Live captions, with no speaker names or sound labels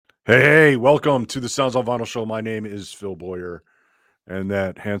Hey, welcome to the Sounds on Vinyl show. My name is Phil Boyer, and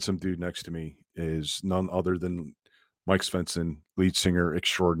that handsome dude next to me is none other than Mike Svensson, lead singer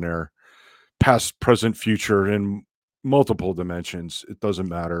extraordinaire, past, present, future, in multiple dimensions. It doesn't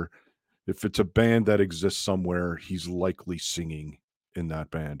matter. If it's a band that exists somewhere, he's likely singing in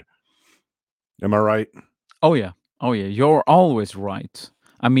that band. Am I right? Oh yeah. Oh yeah. You're always right.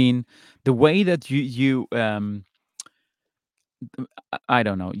 I mean, the way that I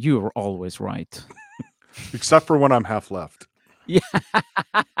don't know. You're always right. Except for when I'm half left. Yeah.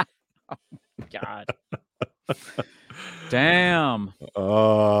 God. Damn.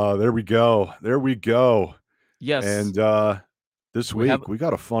 There we go. There we go. Yes. And this We have. week we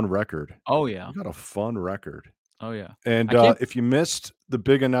got a fun record. Oh yeah. We got a fun record. Oh yeah. And I can't. if you missed the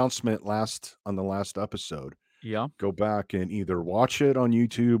big announcement on the last episode, Yeah. go back and either watch it on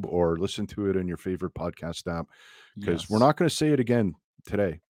YouTube or listen to it in your favorite podcast app because we're Yes. not going to say it again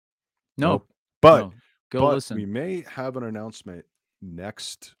today. No. Nope. But No. Go but we listen. may have an announcement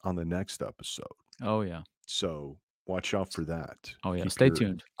next on the next episode. Oh yeah. So watch out for that. Oh yeah. Keep Stay your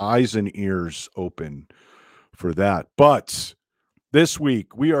tuned. eyes and ears open for that. But this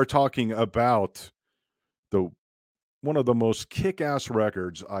week we are talking about the one of the most kick-ass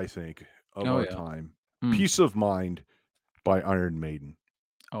records, I think, of Oh our yeah. time. Mm. Peace of Mind by Iron Maiden.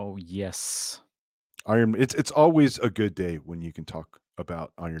 Oh yes. It's always a good day when you can talk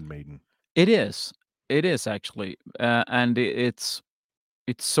about Iron Maiden. It is. It is actually, and it's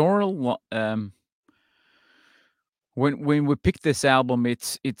sort of when we pick this album,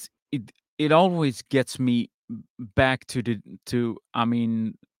 it always gets me back to the to. I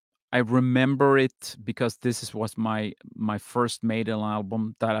mean, I remember it because was my first Maiden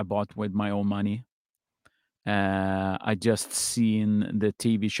album that I bought with my own money. I just seen the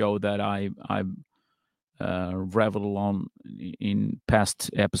TV show that I reveled on in past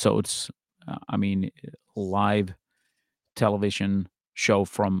episodes. I mean, live television show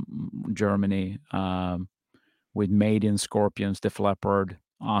from Germany. With Maiden, Scorpions, Def Leppard,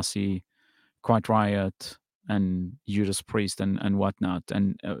 Ozzy, Quiet Riot, and Judas Priest, and whatnot,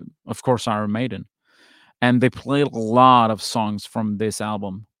 and of course Iron Maiden. And they played a lot of songs from this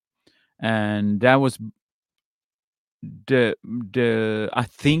album, and that was the I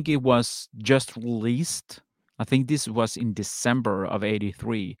think it was just released. I think this was in December of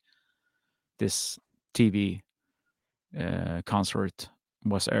 '83. This TV concert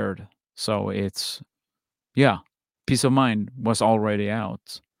was aired, so it's yeah. Peace of Mind was already out.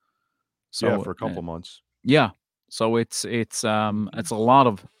 Yeah, So for a couple months. yeah, so it's a lot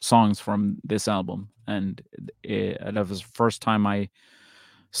of songs from this album, and that was the first time I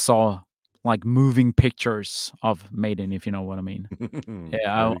saw like moving pictures of Maiden, if you know what I mean. Yeah,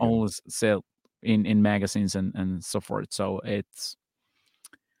 I There you go. always say it in magazines and so forth. So it's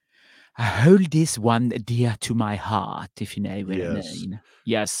I hold this one dear to my heart, if you know what I Yes. mean.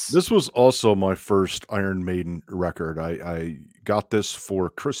 Yes. This was also my first Iron Maiden record. I got this for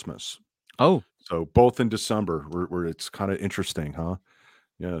Christmas. Oh, So both in December, where it's kind of interesting, huh?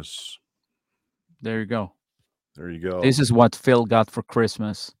 Yes. there you go. There you This go. is what Phil got for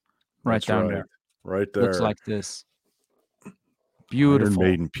Christmas, right That's down right. there. Right Looks there. like this. Iron Beautiful.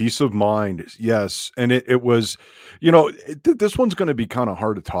 Maiden, Peace of Mind. Yes, and it was, this one's going to be kind of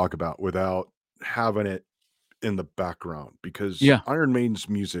hard to talk about without having it in the background because Yeah. Iron Maiden's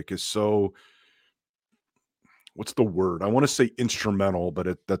music is so, what's the word? I want to say instrumental,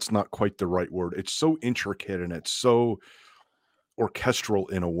 but that's not quite the right word. It's so intricate and it's so orchestral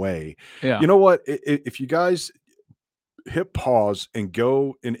in a way. Yeah. You know what? If you guys hit pause and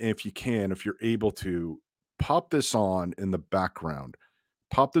go, and if you can, if you're able to, pop this on in the background.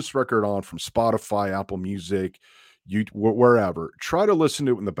 Pop this record on from Spotify, Apple Music, you wherever. Try to listen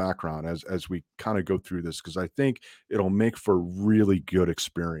to it in the background as we kind of go through this because I think it'll make for a really good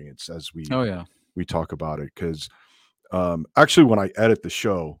experience as Oh yeah. we talk about it. Because actually, when I edit the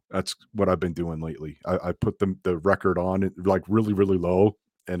show, that's what I've been doing lately. I put the record on it like really really low,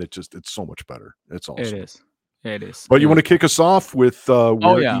 and it's so much better. It's It awesome. is. It is. But It you want is. to kick us off with Oh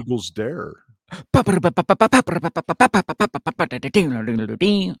 "Where yeah. Eagles Dare"? Oh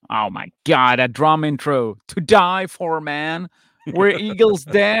my god, a drum intro. To die for, man. We're Eagles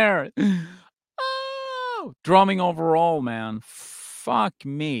there. Oh, drumming overall, man. Fuck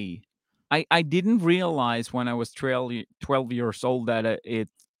me. I didn't realize when I was 12 years old that it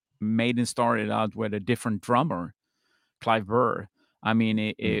Maiden started out with a different drummer, Clive Burr. I mean,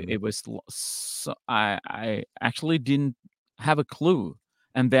 Mhm. it was I actually didn't have a clue.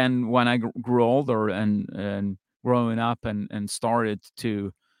 And then when I grew older and growing up and started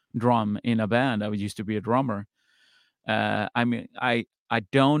to drum in a band, I used to be a drummer. I mean, I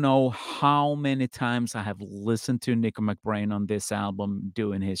don't know how many times I have listened to Nico McBrain on this album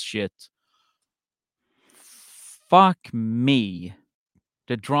doing his shit. Fuck me.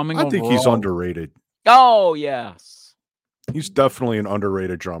 The drumming I think he's overall. underrated. Oh, yes. He's definitely an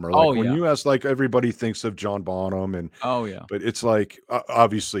underrated drummer. Oh, Like, when yeah. you ask, like, everybody thinks of John Bonham, and Oh, yeah. but it's like,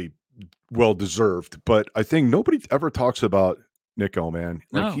 obviously well deserved, but I think nobody ever talks about Nico, man.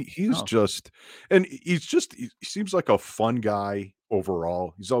 Like, No, he's no. just, and he's just, he seems like a fun guy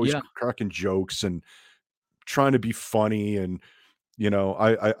overall. He's always Yeah. cracking jokes and trying to be funny, and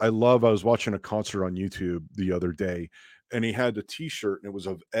I love, I was watching a concert on YouTube the other day, and he had the T-shirt, and it was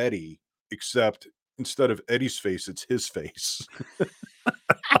of Eddie, except instead of Eddie's face, it's his face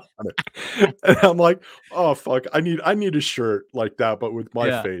on it. And I'm like, "Oh, fuck, I need a shirt like that, but with my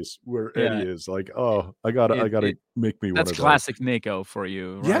Yeah, face where Eddie yeah. is." Like, "Oh, I gotta It make me one that's of those." classic Nico for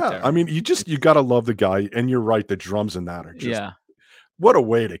you right Yeah, there. I mean, you It's gotta love the guy, and you're right, the drums in that are just, yeah. what a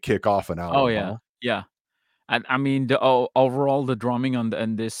way to kick off an Oh, album, yeah. huh? Yeah. And I mean, the o overall, the drumming on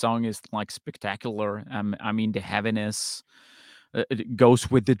this song is, like, spectacular. I mean, the heaviness, it goes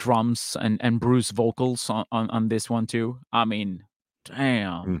with the drums and Bruce vocals on this one too. I mean,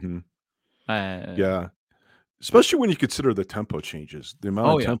 damn. Mhm. Uh, Yeah. Especially when you consider the tempo changes, the amount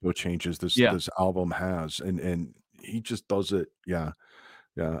of oh, yeah. tempo changes this Yeah. this album has, and he just does it. Yeah,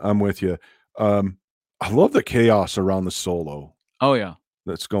 yeah, I'm with you. Um, I love the chaos around the solo Oh, yeah.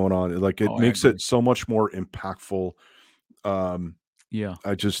 that's going on. Like, it Oh, I makes agree. it so much more impactful. Um, Yeah.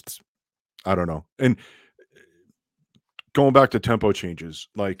 I don't know. And going back to tempo changes,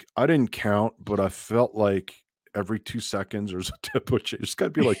 like, I didn't count, but I felt like every 2 seconds there's a tempo change. There's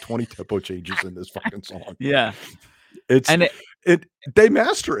gotta be like 20 tempo changes in this fucking song. Yeah. It's And it it they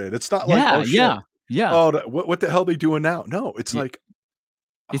master it. It's not like, yeah, "Oh, shit. yeah, yeah. Oh, what the hell they doing now?" No, it's Y like,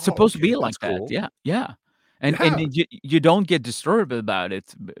 It's "Oh, supposed to okay, be that's like that. cool." Yeah, yeah. And Yeah. you don't get disturbed about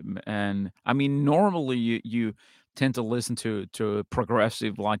it, and I mean, normally you tend to listen to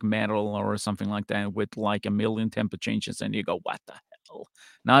progressive, like, metal or something like that with, like, a million tempo changes, and you go, "What the hell?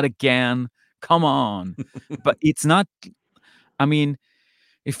 Not again. Come on." But it's not. I mean,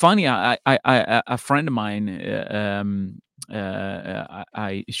 it's funny, a friend of mine,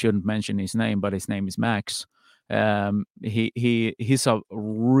 I shouldn't mention his name, but his name is Max. He's a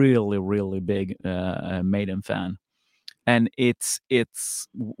really, really big, Maiden fan, and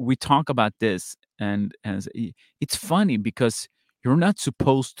we talk about this, and it's funny because you're not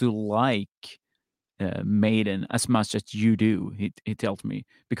supposed to like Maiden as much as you do, he tells me,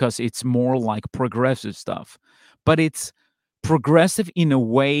 because it's more like progressive stuff. But it's progressive in a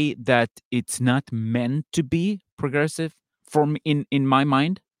way that it's not meant to be progressive from in my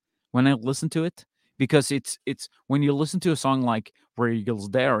mind when I listen to it. Because it's when you listen to a song like Where Eagles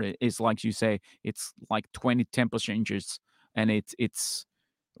Dare, it's like you say, it's like 20 tempo changes, and it's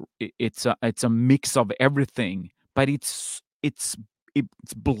a mix of everything, but it's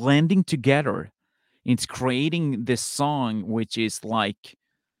blending together. It's creating this song which is like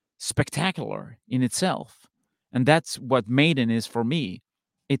spectacular in itself. And that's what Maiden is for me.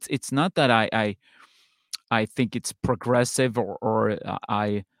 It's not that I think it's progressive, or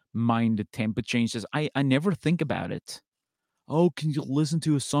I mind the tempo changes. I never think about it. Oh, can you listen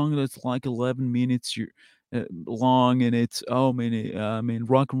to a song that's like 11 minutes long, and it's, oh man, I mean,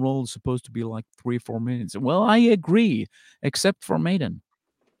 rock and roll is supposed to be like 3 4 minutes. Well, I agree, except for Maiden.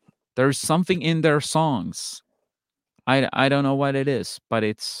 There's something in their songs. I don't know what it is, but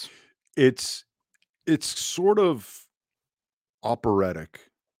it's It's it's sort of operatic.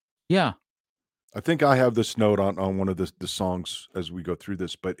 yeah, I think I have this note on one of the songs as we go through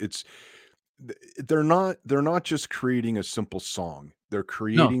this, but they're not just creating a simple song. They're no,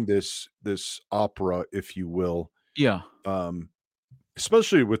 creating this opera, if you will, yeah, um,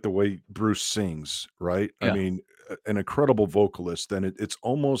 especially with the way Bruce sings, right? I yeah, mean, an incredible vocalist, and it's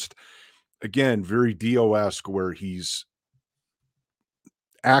almost, again, very Dio-esque, where he's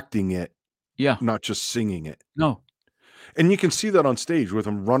acting it, yeah, not just singing it. no, And you can see that on stage with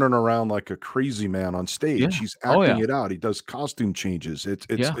him running around like a crazy man on yeah, stage. He's oh acting yeah, it out. He does costume changes. It's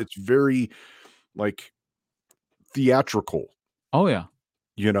yeah, it's very, like, theatrical, oh yeah,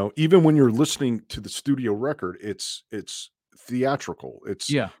 even when you're listening to the studio record, it's theatrical. It's,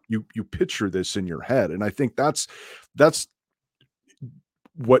 yeah, you picture this in your head, and I think that's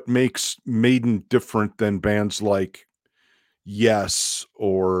what makes Maiden different than bands like Yes,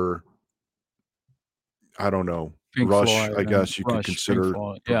 or I don't know, Pink Rush, Floyd I and guess you could Rush, Pink consider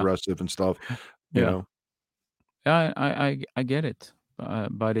Floyd, yeah, progressive and stuff, you yeah, know? yeah, I get it,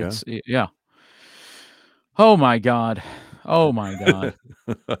 but Yeah. yeah. Oh my god, oh my god.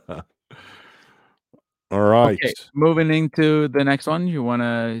 All right. Okay, moving into the next one. You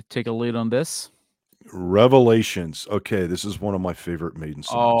wanna take a lead on this? Revelations. Okay, this is one of my favorite Maiden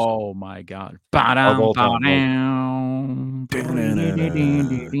songs Oh my god. of Ba-dum, all time. Like, ba-dum, "Da-na-na-na,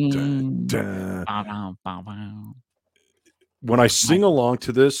 dee-dee-dee-dee-dee, da-da." ba-dum, ba-bum. When I My sing along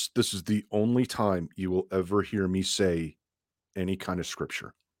to this is the only time you will ever hear me say any kind of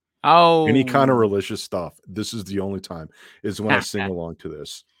scripture, any kind of Oh. religious stuff. This is the only time is when I sing along to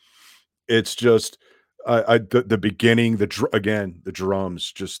this. It's just I the beginning, again, the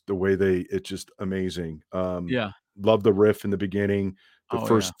drums, just the way it's just amazing. Yeah. Love the riff in the beginning, the Oh, yeah.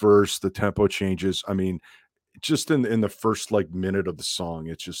 first verse, the tempo changes. I mean, just in the first, like, minute of the song,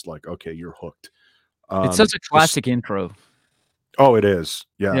 it's just like, okay, you're hooked. It's such a This classic intro. Oh, it is,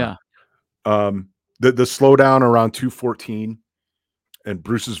 yeah. Yeah, The slowdown around 2:14 and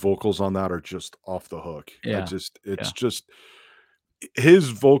Bruce's vocals on that are just off the hook. yeah, It's yeah. just his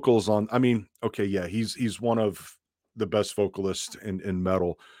vocals on, I mean, okay, yeah, he's one of the best vocalists in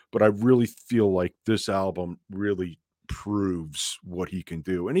metal, but I really feel like this album really proves what he can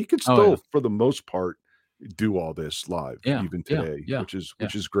do, and he can Oh, yeah. still, for the most part, do all this live Yeah, even yeah, today, yeah, yeah. which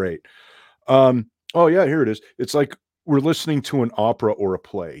is great. Oh, yeah, here it is. It's like we're listening to an opera or a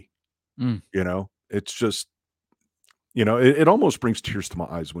play, Mm, you know? It's just, it almost brings tears to my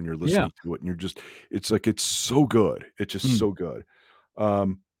eyes when you're yeah. listening to it, and you're just, it's like, it's so good. It's just Mm. so good.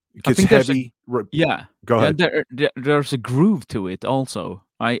 It I gets think there's a heavy. yeah, Go yeah, ahead. there's a groove to it also.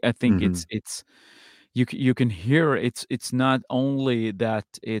 I think Mhm. it's you can hear it's not only that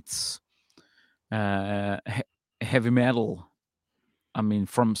it's, he heavy metal. I mean,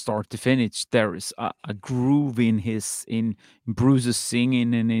 from start to finish, there is a groove in Bruce's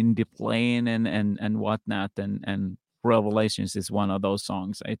singing and in the playing and whatnot, and Revelations is one of those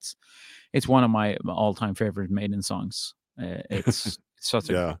songs. It's one of my all-time favorite Maiden songs. It's such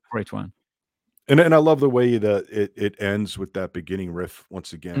a Yeah. great one. And I love the way that it ends with that beginning riff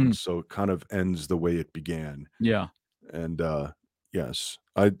once again, Mm, so it kind of ends the way it began, yeah. and, yes.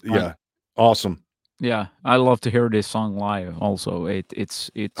 I Yeah. Awesome. Yeah, I love to hear this song live also. It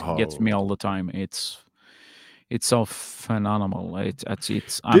gets me Oh. all the time. It's so phenomenal. It's I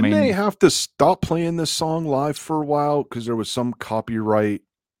Didn't they mean, have to stop playing this song live for a while because there was some copyright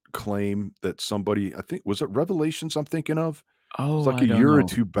claim that somebody, I think, was it Revelations I'm thinking of? It's oh, like I a don't year or know.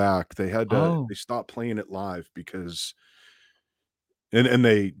 2 back. Oh, They stopped playing it live because, and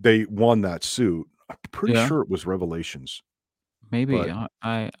they won that suit. I'm pretty yeah, sure it was Revelations, maybe but if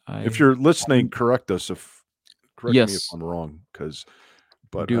I you're listening, haven't. correct me if Yes, I'm wrong,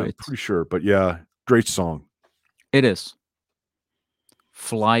 but do I'm it. pretty sure, but yeah, great song. It is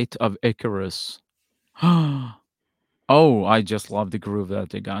Flight of Icarus. Oh, I just love the groove that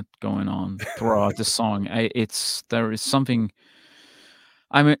they got going on throughout the song. It's there is something.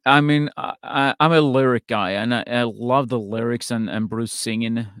 I'm a lyric guy, and I love the lyrics and Bruce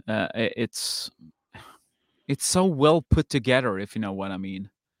singing. It's so well put together, if you know what I mean.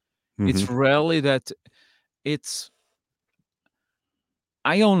 It's Mhm. rarely that it's.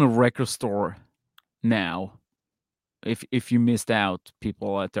 I own a record store now. If you missed out,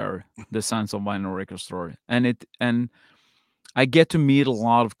 people out there, the Sons of Vinyl record store, and I get to meet a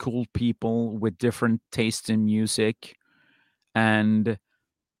lot of cool people with different tastes in music, and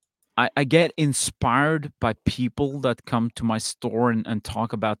I get inspired by people that come to my store and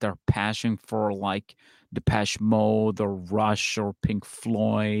talk about their passion for like Depeche Mode or Rush or Pink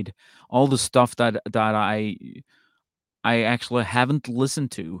Floyd, all the stuff that I actually haven't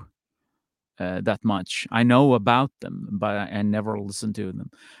listened to that much. I know about them, but I never listened to them,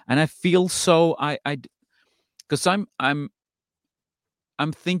 and I feel so I because I'm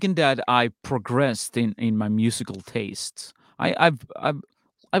thinking that I progressed in my musical tastes.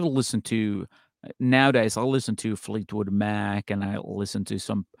 I've listened to nowadays. I listen to Fleetwood Mac, and I listen to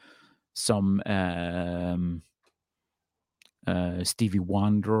some Stevie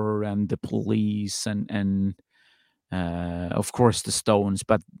Wonder and the Police, and of course the Stones.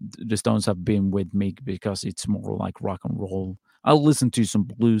 But the Stones have been with me because it's more like rock and roll. I'll listen to some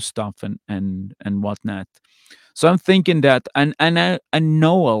blues stuff and whatnot. So I'm thinking that, and I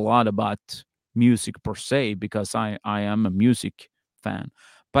know a lot about music per se because I am a music fan,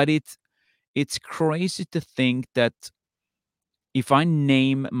 but it's crazy to think that if I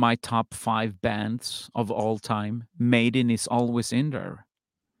name my top 5 bands of all time, Maiden is always in there.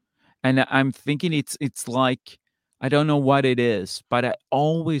 And I'm thinking it's like I don't know what it is, but I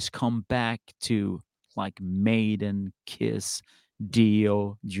always come back to like Maiden, Kiss,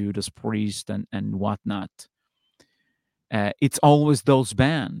 Dio, Judas Priest, and whatnot. It's always those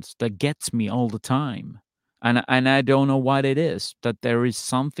bands that gets me all the time, and I don't know what it is. That there is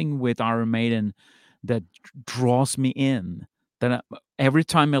something with Iron Maiden that draws me in. That every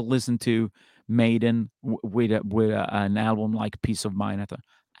time I listen to Maiden an album like Peace of Mind, I thought,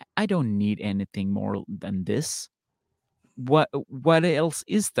 I don't need anything more than this. What else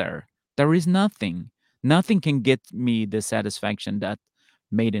is there? There is nothing. Nothing can get me the satisfaction that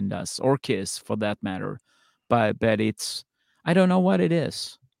Maiden does, or Kiss for that matter. But it's, I don't know what it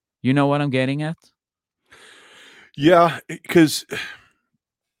is. You know what I'm getting at? Yeah, because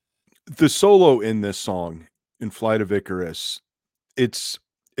the solo in this song, in Flight of Icarus, it's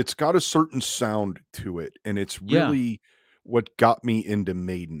it's got a certain sound to it, and it's Yeah, really what got me into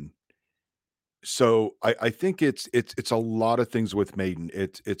Maiden. So I think it's a lot of things with Maiden.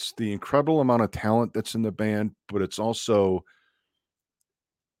 It's the incredible amount of talent that's in the band, but it's also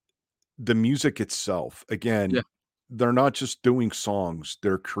the music itself. yeah, Again, they're not just doing songs,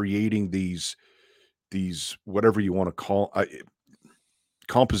 they're creating these whatever you wanna call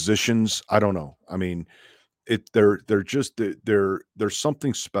compositions, I don't know. I mean, they're just they're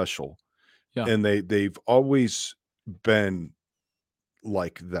something special, yeah, and they've always been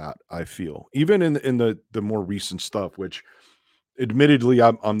like that, I feel. Even in the more recent stuff, which admittedly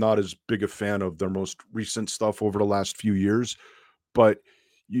I'm not as big a fan of their most recent stuff over the last few years, but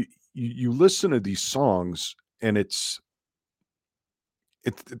you you listen to these songs and it's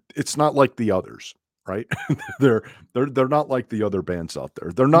not like the others, right? They're they're not like the other bands out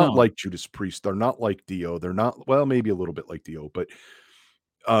there. They're not no, like Judas Priest, they're not like Dio, they're not, well, maybe a little bit like Dio, but,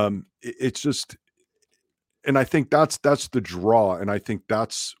 it's just, and I think that's the draw, and I think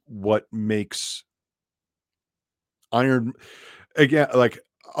that's what makes Iron, again, like,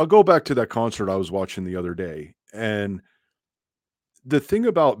 I'll go back to that concert I was watching the other day, and the thing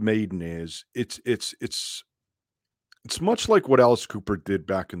about Maiden is it's much like what Alice Cooper did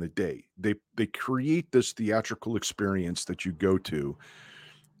back in the day. They create this theatrical experience that you go to.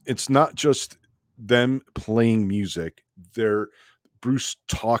 It's not just them playing music. They're Bruce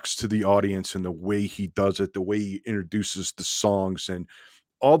talks to the audience and the way he does it, the way he introduces the songs, and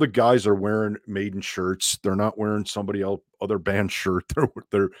all the guys are wearing Maiden shirts. They're not wearing somebody else other band shirt.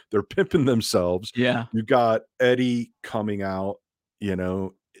 They're pimping themselves. yeah, You got Eddie coming out, you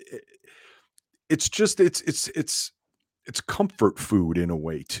know. It's just it's comfort food in a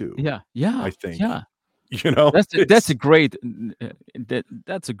way too, yeah, yeah, I think. yeah. You know? That's a It's great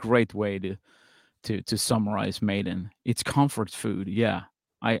that's a great way to summarize Maiden. It's comfort food. Yeah,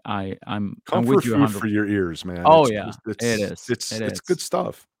 I'm comfort with you food 100. for your ears, man. Oh It's yeah, just it is. It it's good is.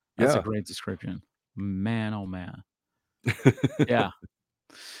 stuff. That's a Yeah. great description. Man, oh man. Yeah.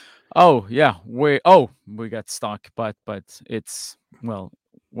 Oh yeah. We got stuck, but it's, well,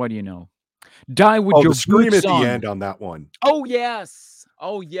 what do you know? Die with Oh, your the scream boots at the on. end on that one. Oh yes.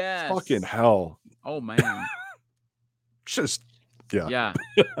 Oh Fucking yes. hell. Oh man. Just yeah. Yeah.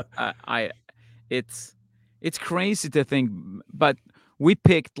 I it's it's crazy to think, but we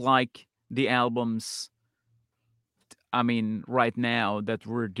picked like the albums, I mean, right now that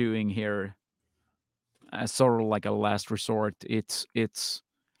we're doing here as sort of like a last resort. It's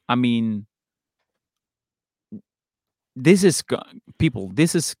I mean, this is people,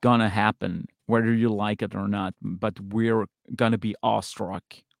 this is gonna happen whether you like it or not, but we're gonna be awestruck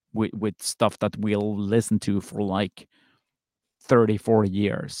with stuff that we'll listen to for like 30, 40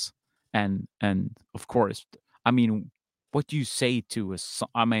 years. And of course, I mean, what do you say to a song?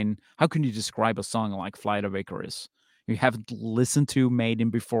 I mean, how can you describe a song like Flight of Icarus? You haven't listened to Maiden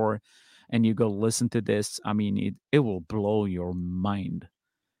before, and you go listen to this. I mean, it will blow your mind.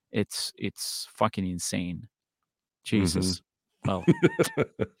 It's fucking insane. Mhm. Jesus. Well,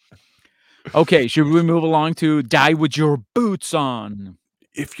 okay, should we move along to Die with Your Boots On?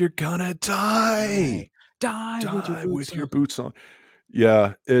 If you're gonna Die. die, Die with your die boots with your on. boots on.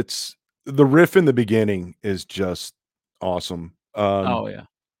 Yeah, it's the riff in the beginning is just awesome. Oh yeah.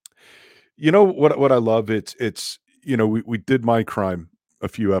 You know what I love? It's we did Mind Crime a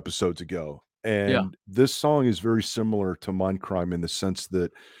few episodes ago, Yeah. and this song is very similar to Mind Crime in the sense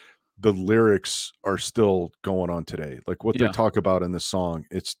that the lyrics are still going on today. Like what they Yeah. talk about in the song,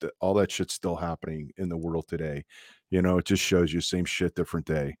 all that shit's still happening in the world today. It just shows you same shit, different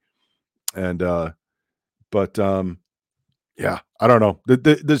day. And but yeah, I don't know.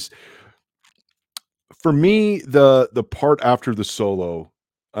 This for me, the part after the solo,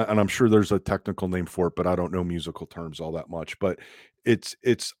 and I'm sure there's a technical name for it, but I don't know musical terms all that much. But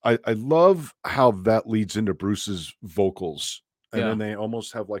I love how that leads into Bruce's vocals, and Yeah. then they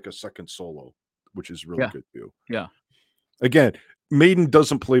almost have like a second solo, which is really Yeah. good too. Yeah. Again, Maiden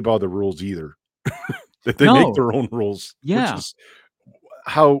doesn't play by the rules either. That they make No. their own rules, which Yeah. is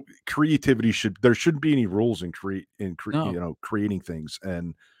how creativity should. There shouldn't be any rules in No. creating things,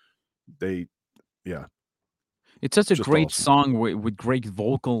 and they Yeah, It's such a just great awesome. song with great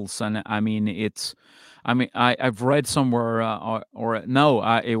vocals, and I mean, I've read somewhere, or no,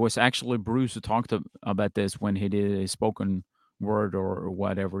 it was actually Bruce who talked about this when he did a spoken word or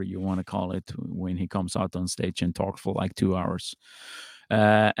whatever you want to call it when he comes out on stage and talks for like 2 hours.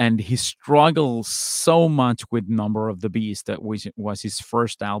 And he struggles so much with Number of the Beast, that was his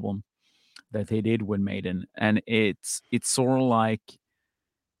first album that he did with Maiden, and it's sort of like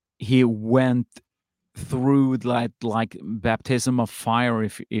he went through like baptism of fire,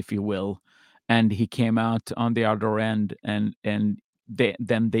 if you will, and he came out on the other end, and then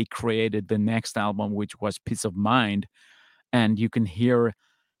they created the next album, which was Peace of Mind, and you can hear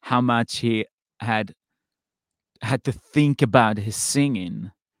how much he had had to think about his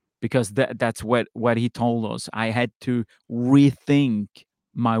singing, because that's what he told us. I had to rethink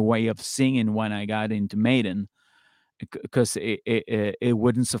my way of singing when I got into Maiden, because it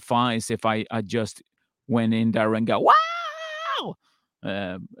wouldn't suffice if I just went in there and go wow.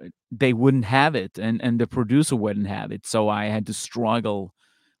 Uh, they wouldn't have it, and the producer wouldn't have it. So I had to struggle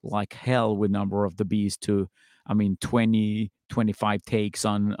like hell with Number of the Beast to, I mean, 20-25 takes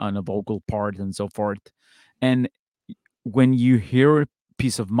on a vocal part and so forth. And when you hear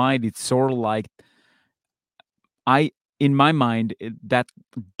Peace of Mind, it's sort of like I in my mind that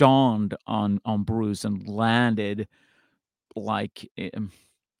dawned on Bruce and landed like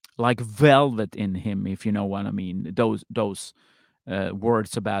like velvet in him, if you know what I mean. Those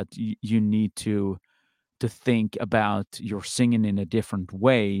words about you need to think about your singing in a different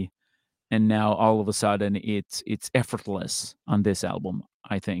way, and now all of a sudden it's effortless on this album.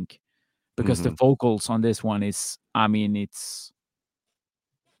 I think because the Mhm. vocals on this one is, I mean, it's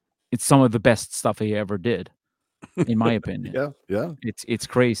some of the best stuff he ever did, in my opinion. Yeah, yeah, It's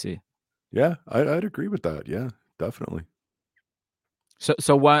crazy. yeah, I'd agree with that, yeah, definitely.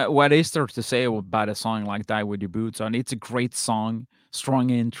 So what is there to say about a song like "Die with Your Boots On"? It's a great song, strong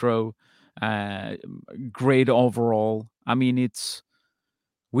intro, uh, great overall. I mean, it's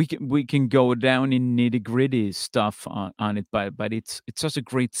we can go down in nitty gritty stuff on it, but it's such a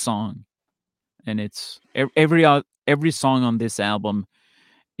great song, and it's every song on this album.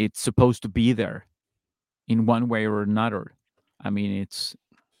 It's supposed to be there in one way or another. I mean,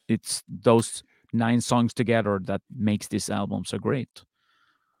 it's those 9 songs together that makes this album so great.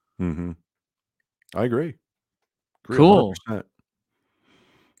 Mhm. I agree Cool. 100%.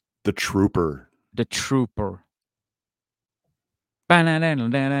 The Trooper. The Trooper. It's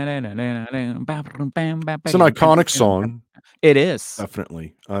an iconic song, It is.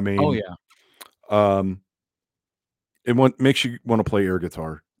 definitely. I Oh, mean, yeah. um, makes you wanna play air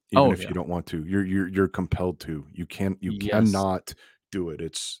guitar, even Oh, if yeah. you don't want to. You're compelled to. You Yes. cannot do it.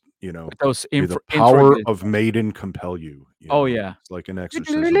 It's, With those may the intro power of Maiden compel you, oh, yeah. It's like an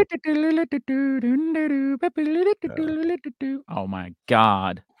exorcism. Yeah. Oh my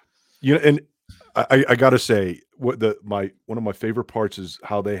god. And I gotta say, what the my one of my favorite parts is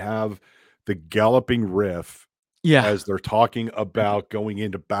how they have the galloping riff Yeah. as they're talking about going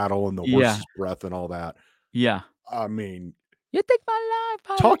into battle and the Yeah. horse's breath and all that. Yeah. I mean, "You take my life,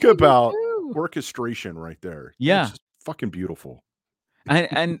 I'll talk take it about too." orchestration right there. It's Yeah. just fucking beautiful.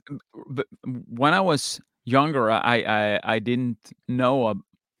 And but when I was younger, I didn't know,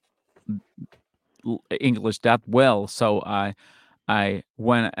 English that well, so I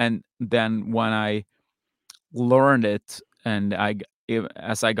when and then when I learned it, and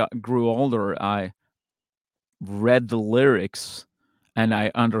as I got grew older, I read the lyrics and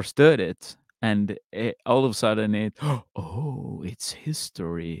I understood it, and all of a sudden oh, it's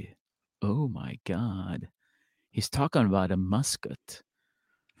history. Oh my god, he's talking about a musket.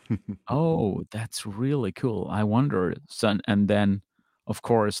 Oh, that's really cool. I wonder, son. And then, of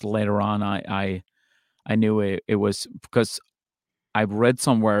course, later on, I knew it was because I've read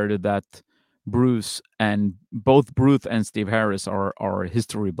somewhere that both Bruce and Steve Harris are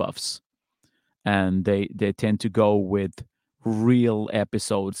history buffs, and they tend to go with real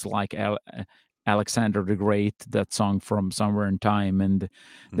episodes like Alexander the Great, that song from Somewhere in Time, and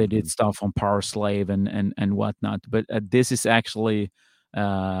they did Mhm, stuff on Power Slave and whatnot. But this is actually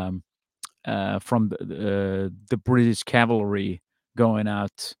um, from the British cavalry going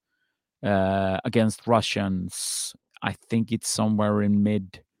out against Russians. I think it's somewhere in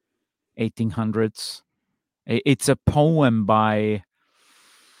mid 1800s. It's a poem by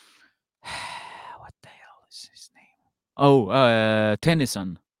what the hell is his name? Oh,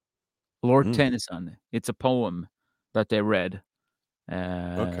 Tennyson, Lord mm, Tennyson. It's a poem that they read,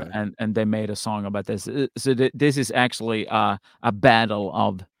 okay. and they made a song about this. So this is actually a battle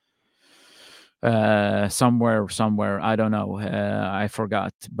of somewhere, I don't know, I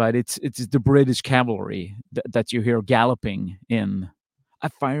forgot, but it's the British cavalry that you hear galloping in. "I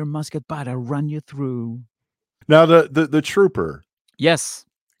fire a musket, but I run you through." Now the Trooper, Yes,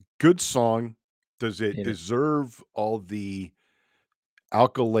 good song. Does it it is. deserve all the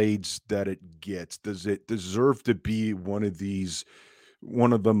accolades that it gets? Does it deserve to be one of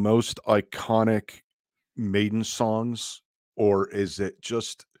the most iconic Maiden songs, or is it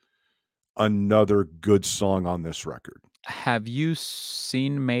just another good song on this record? Have you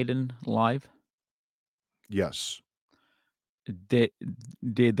seen Maiden live? Yes. Did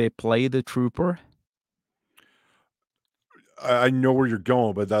did they play the Trooper? I know where you're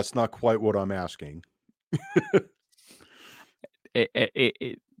going, but that's not quite what I'm asking. I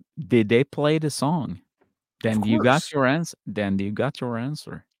did they play the song? Of Then you got course. your answer. Then you got your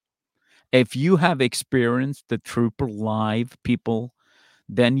answer. If you have experienced the Trooper live, people,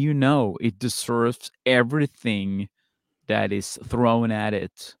 then you know it deserves everything that is thrown at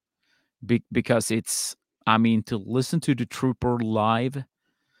it. Because it's, I mean, to listen to the Trooper live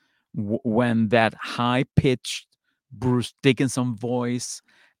when that high pitched Bruce Dickinson voice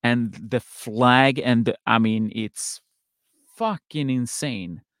and the flag, and I mean, it's fucking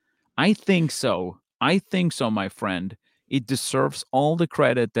insane. I think so. I think so, my friend. It deserves all the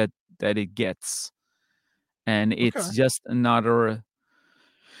credit that it gets, and it's Okay. just another.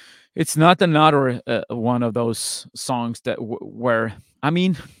 It's not another one of those songs that where, I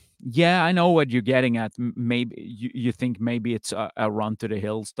mean, yeah, I know what you're getting at. Maybe you think maybe it's a Run to the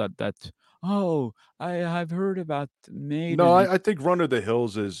Hills that oh, I've heard about No, Maiden. I think "Run to the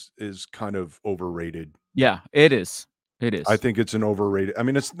Hills" is kind of overrated. Yeah, it is. It I is. think it's an overrated. I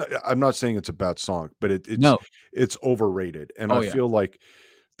mean, I'm not saying it's a bad song, but No. it's overrated, and I Oh yeah. feel like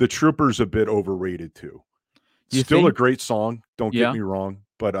 "The Trooper's" a bit overrated too. You Still a think? great song, don't get Yeah. me wrong,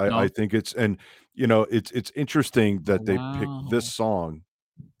 but I No. think it's and, it's interesting Oh that they picked this wow. song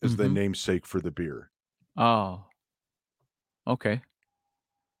as the Mm-hmm. namesake for the beer. Oh. Okay.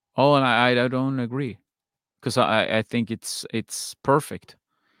 Oh, and I don't agree because I think it's perfect.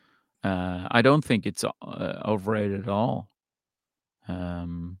 I don't think it's overrated at all.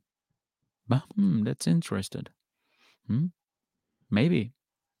 Um, but, that's interesting. Hmm, maybe,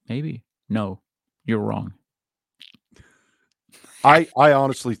 maybe. No, you're wrong. I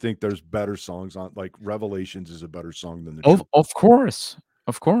honestly think there's better songs on like, "Revelations" is a better song than "The Trooper."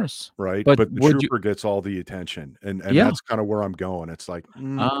 Of course. Right? But But the would you? trooper gets all the attention, and Yeah. that's kinda where I'm going. It's like,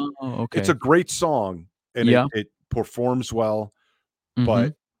 Oh, it's a okay. great song, and Yeah. it performs well, Mm-hmm.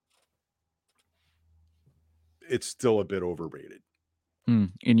 but it's still a bit overrated,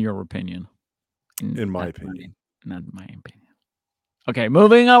 In your opinion, in my not opinion. mine. Not my opinion. Okay,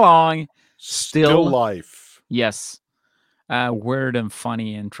 moving along. Still Still, Life. yes. Weird and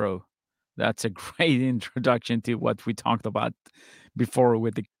funny intro. That's a great introduction to what we talked about before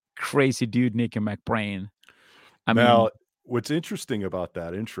with the crazy dude Nicky McBrain. I mean, Now, what's interesting about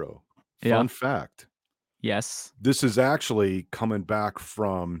that intro, yeah, fun fact, yes. this is actually coming back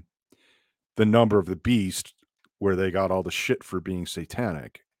from The Number of the Beast, where they got all the shit for being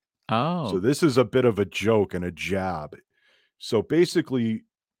satanic. So Oh, this is a bit of a joke and a jab. So basically,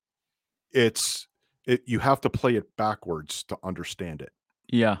 it's you have to play it backwards to understand it.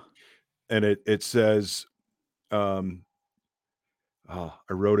 yeah, And it says, um, I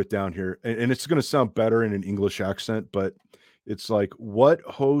wrote it down here, and it's gonna sound better in an English accent, but it's like, "What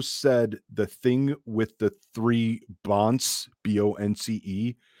Ho said, the thing with the 3 bonce,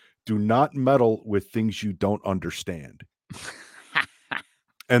 BONCE, do not meddle with things you don't understand."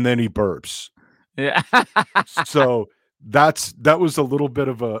 And then he burps. yeah, So, that was a little bit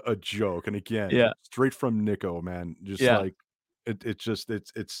of a joke, and again, yeah, straight from Nico, man, just yeah, like, it just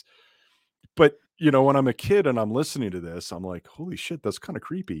it's but, when I'm a kid and I'm listening to this, I'm like, "Holy shit, that's kinda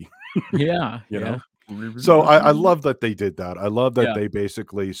creepy," yeah, you yeah, know? So, I love that they did that. I love that yeah, they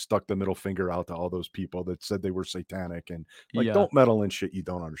basically stuck the middle finger out to all those people that said they were satanic and, like, yeah. "Don't meddle in shit you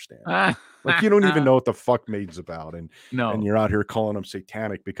don't understand." Like, you don't even know what the fuck Maiden's about, and No, you're out here calling them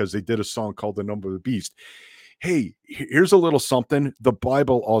satanic because they did a song called "The Number of the Beast." Hey, here's a little something. The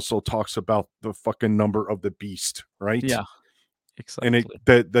Bible also talks about the fucking number of the beast, right? yeah, And it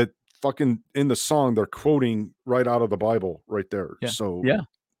exactly. that fucking in the song, they're quoting right out of the Bible right there. Yeah, So yeah,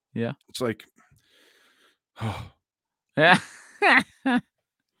 yeah, it's like, yeah.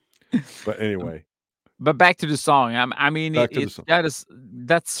 but anyway, But back to the song. I mean, back to the song. that is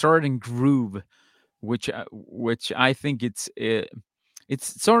that certain groove, which I think it's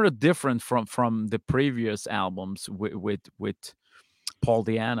sort of different from the previous albums with Paul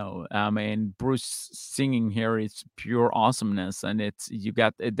Diano. I mean, Bruce singing here is pure awesomeness, and it's you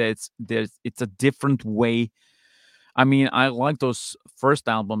got there's it's a different way. I mean, I like those first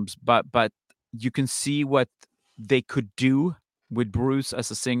albums, but you can see what they could do with Bruce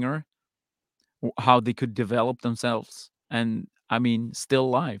as a singer, how they could develop themselves, and I mean, Still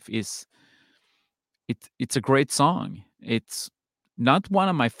Life is it's a great song. It's not one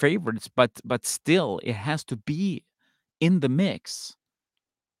of my favorites, but still, it has to be in the mix,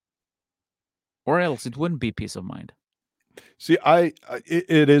 or else it wouldn't be Peace of Mind. See,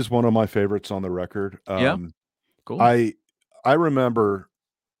 it is one of my favorites on the record. Yeah, cool. I I remember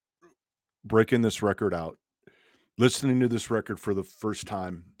breaking this record out, listening to this record for the first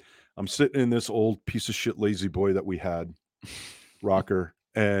time. I'm sitting in this old piece of shit lazy boy that we had, rocker,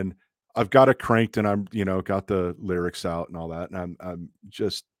 and I've got it cranked and I'm, got the lyrics out and all that, and I'm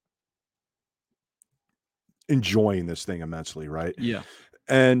just enjoying this thing immensely, right? Yeah.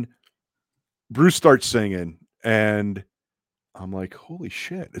 And Bruce starts singing and I'm like, "Holy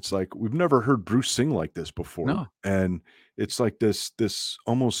shit." It's like we've never heard Bruce sing like this before. No. And it's like this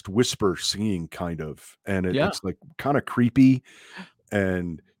almost whisper singing kind of, and Yeah. it's like kind of creepy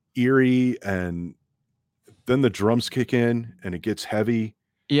and eerie, and then the drums kick in and it gets heavy,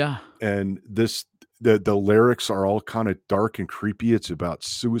 Yeah. and the lyrics are all kind of dark and creepy. It's about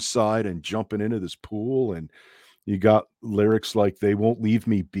suicide and jumping into this pool, and you got lyrics like "They won't leave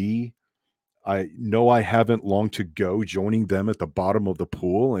me be. I know I haven't long to go," joining them at the bottom of the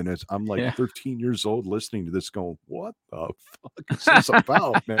pool, and as I'm like Yeah. 13 years old listening to this going, "What the fuck is this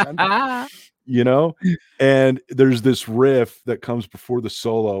about, man?" You know? And there's this riff that comes before the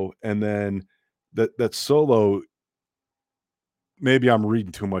solo, and then that solo, maybe I'm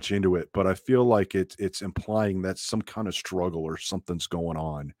reading too much into it, but I feel like it's implying that some kind of struggle or something's going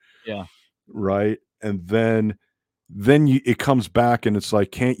on, Yeah. right? And then it comes back and it's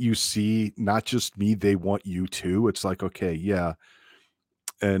like, "Can't you see not just me, they want you too?" It's like, "Okay, yeah."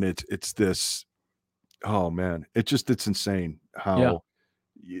 And it's this, oh man, it's insane Yeah. how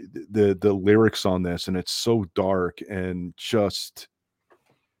the lyrics on this, and it's so dark and just,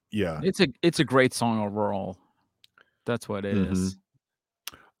 yeah. It's a great song overall. That's what it is.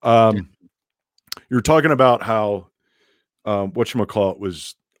 Mhm. Um, you're talking about how, whatchamacallit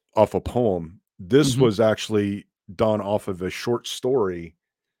was off a poem. This Mhm. was actually done off of a short story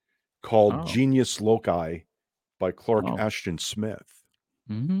called Oh. Genius Loci by Clark Oh. Ashton Smith,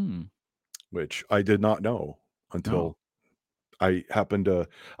 Mhm. which I did not know No. until I happened to,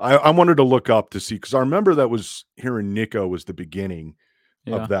 I wanted to look up to see, because I remember that was hearing Nico was the beginning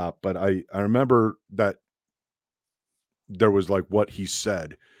of Yeah. that, but I remember that there was, like, what he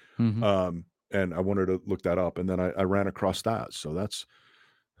said, Mhm. and I wanted to look that up, and then I ran across that, so that's,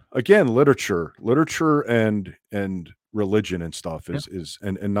 again, literature and religion and stuff Yeah. is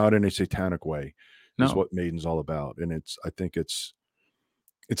and not in a satanic way, is No. what Maiden's all about, and I think it's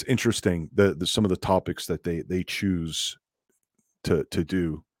interesting, the some of the topics that they choose to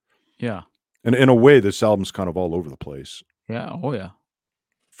do, Yeah. and in a way, this album's kind of all over the place Yeah. Oh, yeah.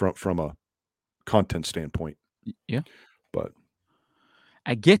 from a content standpoint, Yeah. but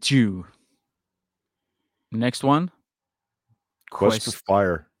I get you. Next one, Quest for Quest.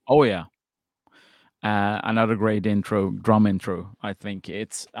 Fire. Oh, yeah. Another great intro, drum intro. I think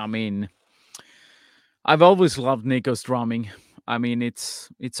it's. I mean, I've always loved Nico's drumming. I mean, it's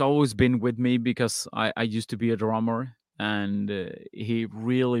always been with me because I used to be a drummer, and he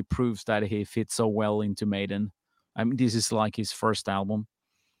really proves that he fits so well into Maiden. I mean, this is like his first album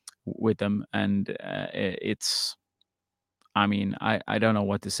with them, and it's. I mean, I don't know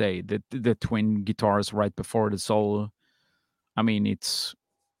what to say. The twin guitars right before the solo. I mean, it's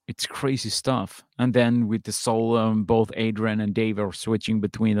crazy stuff. And then with the solo, both Adrian and Dave are switching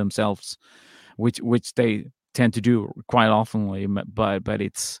between themselves, which they tend to do quite oftenly. But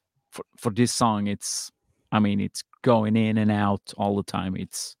it's for this song, it's, I mean, it's going in and out all the time.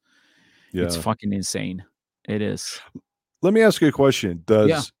 It's Yeah. fucking insane. It is. Let me ask you a question. Yeah.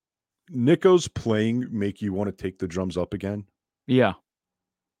 Does Nico's playing make you wanna take the drums up again? Yeah. Yeah?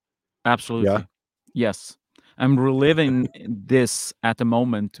 Absolutely. Yes. I'm reliving this at the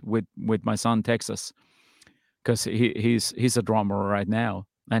moment with my son Texas, because he's a drummer right now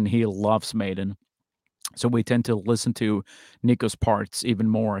and he loves Maiden. So we tend to listen to Nico's parts even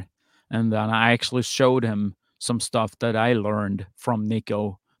more. And then I actually showed him some stuff that I learned from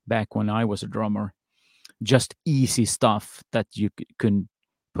Nico back when I was a drummer. Just easy stuff that you can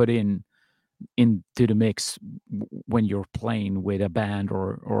put into the mix when you're playing with a band,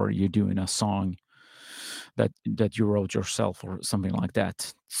 or you're doing a song that you wrote yourself or something like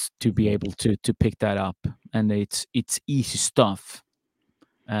that, to be Mhm. able to pick that up. And it's easy stuff.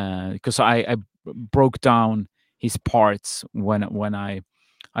 because I broke down his parts when I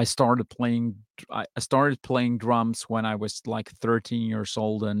started playing. I started playing drums when I was like 13 years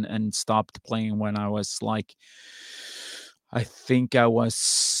old, and stopped playing when I was like, I think I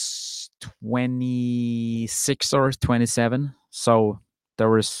was 26 or 27. So there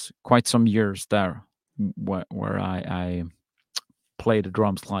was quite some years there where I played the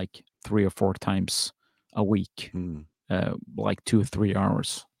drums like 3 or 4 times a week, Mm, like 2 or 3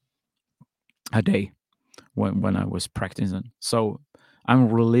 hours a day when I was practicing. So I'm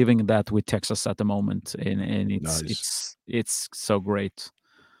reliving that with Texas at the moment, and nice. it's so great.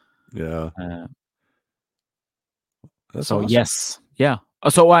 Yeah, Uh, that's so awesome. yes, yeah.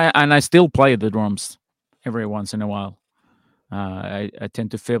 So I still play the drums every once in a while. I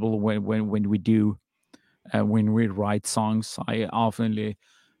tend to fiddle when we do when we write songs.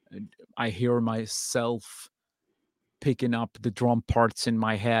 I hear myself picking up the drum parts in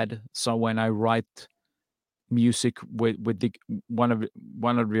my head. So when I write music with the one of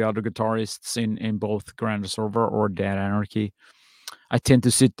the other guitarists in both Grand Server or Dead Anarchy, I tend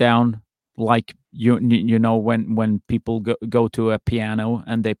to sit down like you know when people go to a piano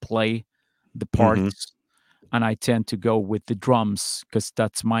and they play the Mhm, parts, and I tend to go with the drums because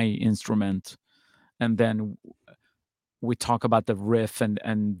that's my instrument, and then we talk about the riff and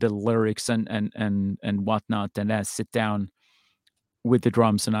the lyrics and whatnot, and I sit down with the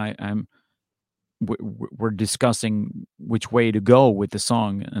drums, and we're discussing which way to go with the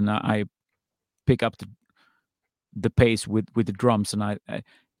song, and I pick up the pace with the drums, and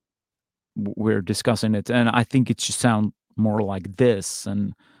we're discussing it, and I think it should sound more like this,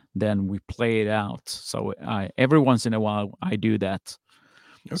 and then we play it out. So I every once in a while I do that.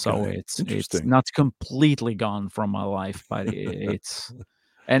 So okay, it's interesting. not completely gone from my life, but it's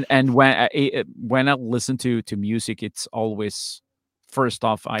and when I listen to music, it's always first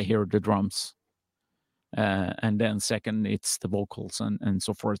off I hear the drums, and then second it's the vocals and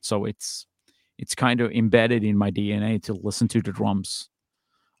so forth. So it's kind of embedded in my DNA to listen to the drums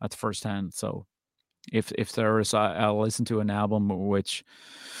at first hand. So if there is I'll listen to an album which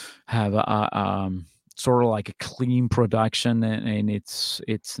have sort of like a clean production, and it's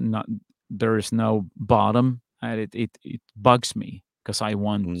not, there is no bottom, and it bugs me because I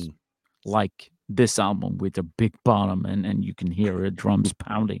want Mm, like this album with a big bottom, and you can hear the drums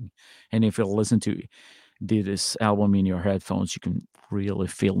pounding, and if you listen to this album in your headphones, you can really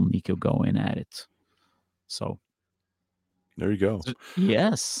feel Nico going at it. So there you go.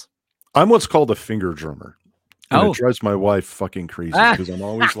 yes. I'm what's called a finger drummer, and it Oh. drives my wife fucking crazy because I'm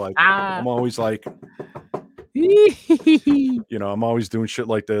always like, I'm always doing shit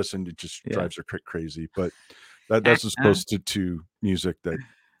like this, and it just Yeah. drives her crazy. But that's as close to music that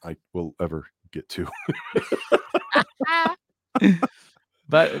I will ever get to.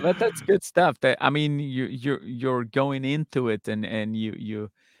 But that's good stuff. That I mean, you're going into it, and you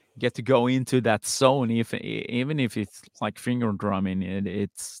get to go into that zone, if even if it's like finger drumming,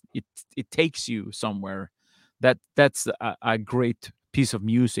 it takes you somewhere. That's a great piece of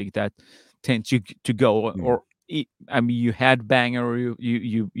music that tends you to go, Mm, or I mean, you headbang, or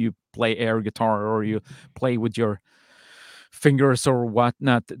you play air guitar, or you play with your fingers or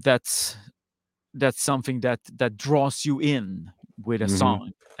whatnot. That's something that draws you in with a mhm.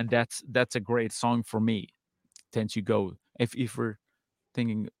 song, and that's a great song for me. Tends you go, if we're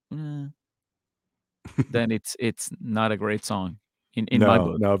thinking, then it's not a great song in my No,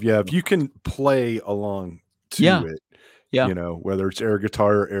 book. no, yeah, if So, you can play along to yeah, it, yeah, whether it's air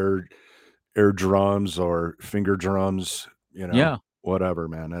guitar, air drums, or finger drums, yeah, whatever,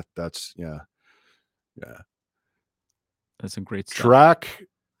 man, that's yeah, yeah. that's some great stuff. Track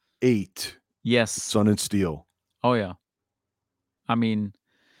 8, Yes. Sun and Steel. Oh yeah. I mean,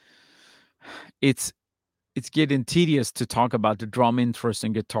 it's it's getting tedious to talk about the drum interest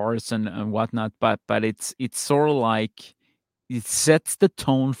and guitars and whatnot, but it's sort of like it sets the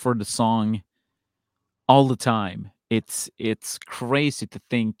tone for the song all the time. It's crazy to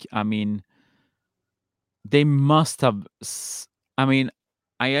think. I mean, they must have. I mean,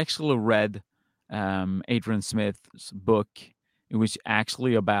 I actually read Adrian Smith's book, which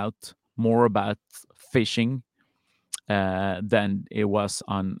actually about more about fishing than it was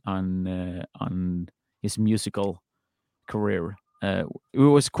on his musical career. It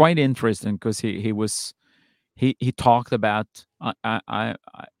was quite interesting because he talked about I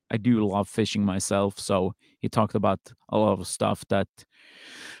do love fishing myself, so he talked about a lot of stuff that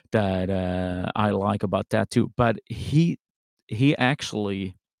I like about that too. But he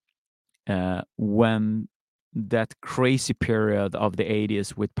actually when that crazy period of the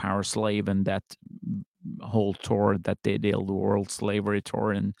 80s with Power Slave and that whole tour that they did, the World Slavery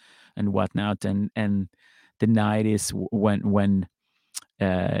Tour and whatnot, and the '90s when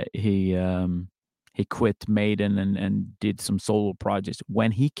he quit Maiden and did some solo projects.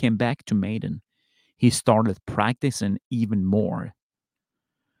 When he came back to Maiden, he started practicing even more.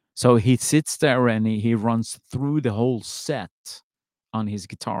 So he sits there and he runs through the whole set on his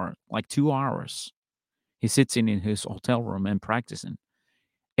guitar, like 2 hours. He sits in his hotel room and practicing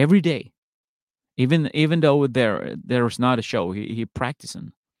every day, even though there's not a show. He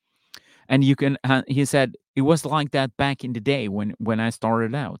practicing, and you can. He said it was like that back in the day when I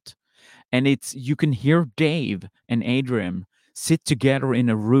started out, and it's you can hear Dave and Adrian sit together in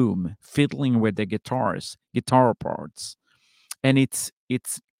a room fiddling with the guitar parts, and it's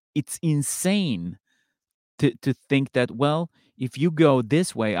insane to think that, well, if you go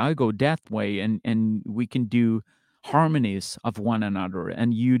this way, I go that way, and we can do harmonies of one another,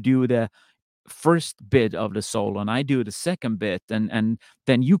 and you do the first bit of the solo and I do the second bit, and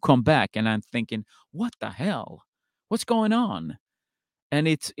then you come back, and I'm thinking, what the hell, what's going on? And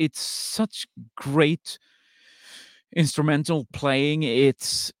it's such great instrumental playing.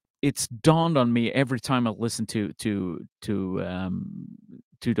 It's dawned on me every time I listen to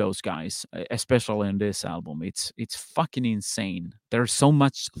those guys, especially in this album. It's fucking insane. There's so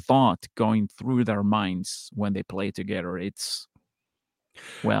much thought going through their minds when they play together. It's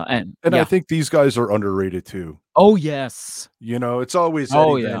well, and And I yeah. think these guys are underrated too. Oh yes. You know, it's always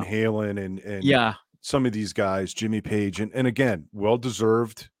Oh Eddie Van yeah. Halen and Yeah. some of these guys, Jimmy Page, and again, well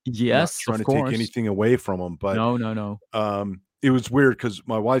deserved. Not Yes, trying of to take course. anything away from them, but No, no, no. it was weird because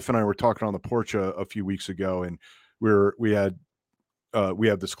my wife and I were talking on the porch a few weeks ago, and we had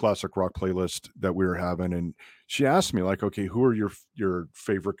this classic rock playlist that we were having, and she asked me like, "Okay, who are your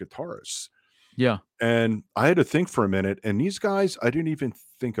favorite guitarists?" Yeah. And I had to think for a minute, and these guys, I didn't even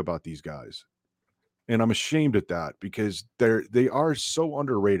think about these guys. And I'm ashamed at that because they are so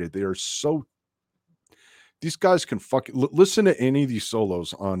underrated. They are so these guys can listen to any of these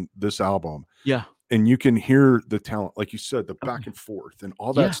solos on this album, Yeah. and you can hear the talent, like you said, the Oh, back and forth and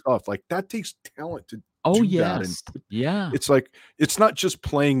all that yeah. stuff. Like that takes talent to Oh, do that, and yes. Yeah. it's like it's not just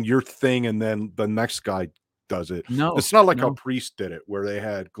playing your thing and then the next guy does it. No. It's not like how No. Priest did it, where they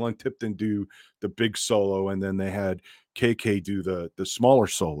had Glenn Tipton do the big solo and then they had KK do the smaller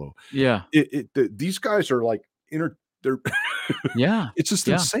solo. Yeah. These guys are like they're Yeah. it's just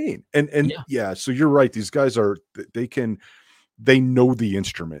Yeah. insane. And Yeah. yeah, so you're right. These guys are they know the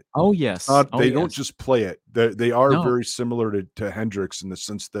instrument. Oh, It's yes. not Oh, they don't yes. just play it. They are No. very similar to Hendrix in the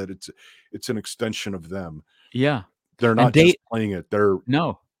sense that it's an extension of them. Yeah. They're And not they just playing it, they're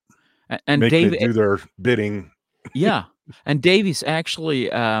no. And making Dave it do their bidding. yeah. And Dave is actually,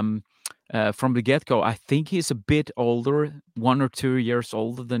 from the get-go, I think he's a bit older, 1 or 2 years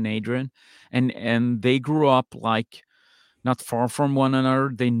older than Adrian, and they grew up, like, not far from one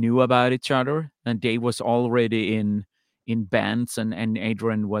another. They knew about each other, and Dave was already in bands, and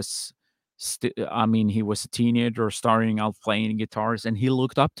Adrian was I mean, he was a teenager starting out playing guitars, and he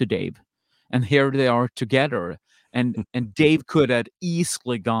looked up to Dave. And here they are together. And Dave could have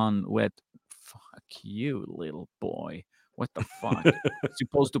easily gone with, "Fuck you, little boy. What the fuck?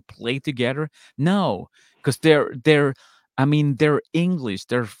 Supposed to play together?" No, because they're I mean, they're English.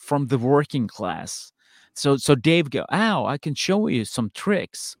 They're from the working class. So Dave go, "Ow, I can show you some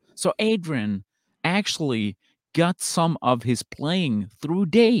tricks." So Adrian actually got some of his playing through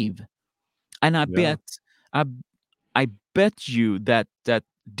Dave. And Yeah, I I bet you that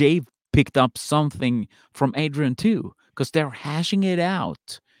Dave picked up something from Adrian too, because 'cause they're hashing it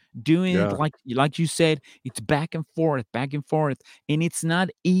out, doing it yeah, like you said, it's back and forth, and it's not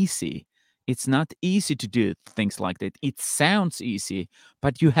easy. It's not easy to do things like that. It sounds easy,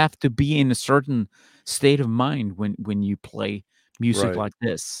 but you have to be in a certain state of mind when you play music right. like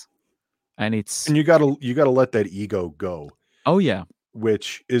this, and it's And you gotta let that ego go, oh, yeah.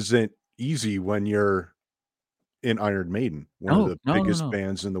 which isn't easy when you're in Iron Maiden, one of Oh, the no, no, biggest no.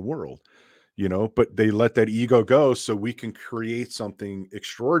 bands in the world, you know, but they let that ego go so we can create something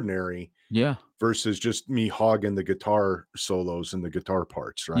extraordinary Yeah, versus just me hogging the guitar solos and the guitar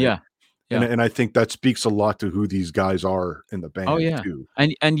parts, right? yeah, yeah. And I think that speaks a lot to who these guys are in the Oh, band yeah, too.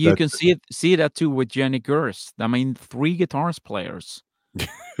 and you That can see that too with Jenny Gers. I mean, 3 guitars players.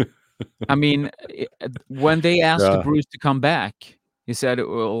 I mean, when they asked Yeah, Bruce to come back, he said,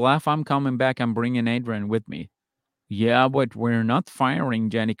 "Well, if I'm coming back, I'm bringing Adrian with me." "Yeah, but we're not firing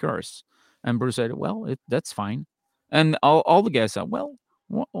Jenny Gers." And Bruce said, "Well, that's fine." And all the guys said, "Well,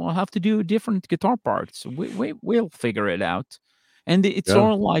 we'll have to do different guitar parts. We'll figure it out." And it's yeah.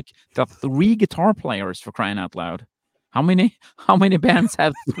 sort of like the 3 guitar players, for crying out loud. How many how many bands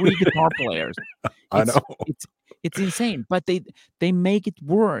have 3 guitar players? I It's know. it's it's insane, but they make it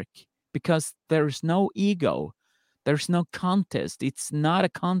work because there's no ego. There's no contest. It's not a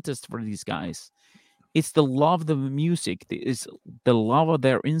contest for these guys. It's the love of the music, it's the love of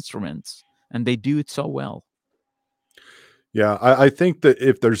their instruments, and they do it so well. Yeah, I think that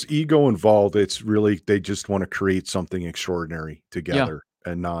if there's ego involved, it's really they just wanna create something extraordinary Yeah. together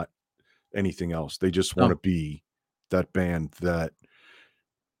and not anything else. They just wanna No. be that band that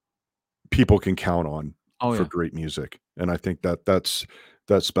people can count on Oh, for yeah. great music, and I think that that's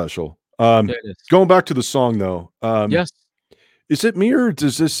special. Yeah, it is. Going back to the song though, Yes. is it me or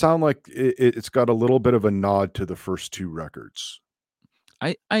does this sound like it's got a little bit of a nod to the first 2 records?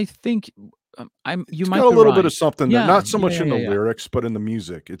 I think, I'm you It's got might a be little bit of right. something that Yeah, not so yeah, much yeah, in yeah, the yeah. lyrics, but in the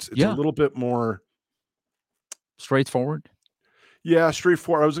music. It's a Yeah, little bit more, straightforward. yeah,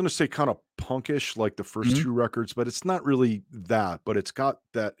 straightforward. I was gonna say kinda punkish like the first Mhm. 2 records, but it's not really that, but it's got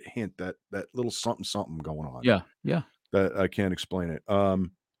that hint, that little something something going on Yeah, yeah, that I can't explain it.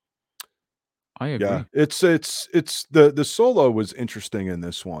 I Yeah, agree. it's the solo was interesting in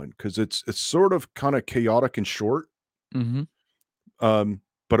this one because it's sort of kinda chaotic and short, Mhm.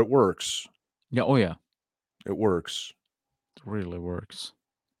 but it works. Yeah, oh, yeah. It works. It really works.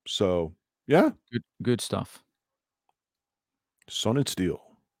 So, yeah, Good stuff. Sun and Steel.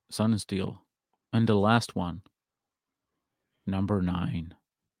 Sun and Steel. And the last one, number 9,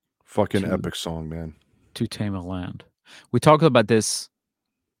 Fucking to epic song, man. Tame a Land. We talked about this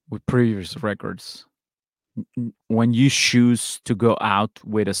with previous records. When you choose to go out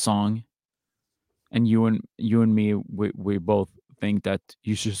with a song, and you and me, we both think that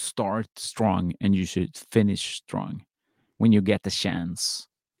you should start strong and you should finish strong when you get the chance.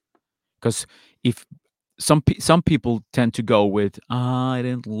 Because if some people tend to go with, I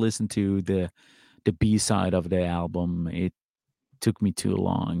didn't listen to the B side of the album. It took me too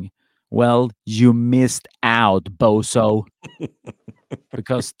long. Well, you missed out, bozo.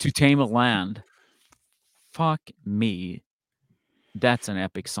 Because To Tame a Land, fuck me, that's an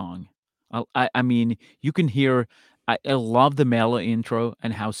epic song. I mean, you can hear. I love the mellow intro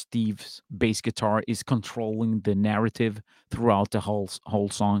and how Steve's bass guitar is controlling the narrative throughout the whole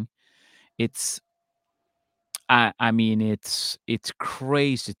song. It's I mean, it's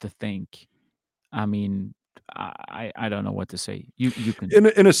crazy to think. I mean, I don't know what to say. You can.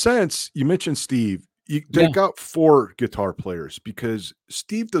 In a sense, you mentioned Steve. They Yeah. got 4 guitar players because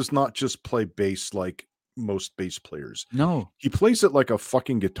Steve does not just play bass like most bass players. No. He plays it like a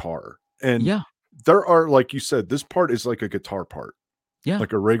fucking guitar, and Yeah. there are like you said, this part is like a guitar part, Yeah.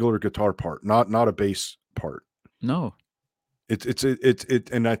 like a regular guitar part, not a bass part. No.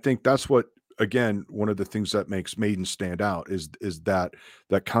 And I think that's what again, one of the things that makes Maiden stand out is that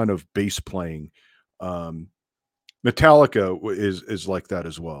kind of bass playing. Um, Metallica is like that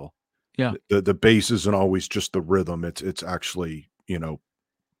as well. Yeah. The bass isn't always just the rhythm, it's actually,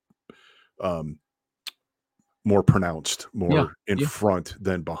 um, more pronounced, Yeah. more in Yeah. front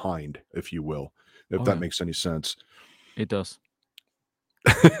than behind, if you will, if Oh, that yeah. makes any sense. It does.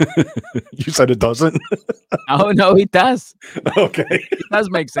 You said it doesn't? Oh, no, it does. Okay. It does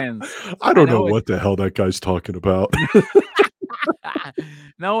make sense. I I don't know know it. what the hell that guy's talking about.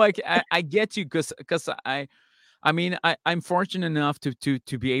 No, I get you because I mean, I'm fortunate enough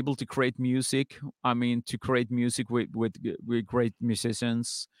to be able to create music. I mean, to create music with great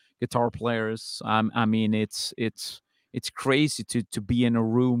musicians, guitar players. I mean, it's crazy to be in a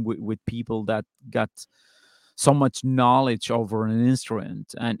room with people that got so much knowledge over an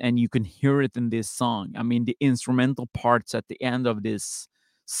instrument, and you can hear it in this song. I mean, the instrumental parts at the end of this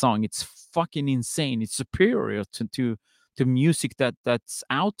song, it's fucking insane. It's superior to music that's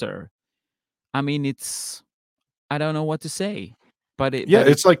out there. I mean, it's I don't know what to say, Yeah, but it's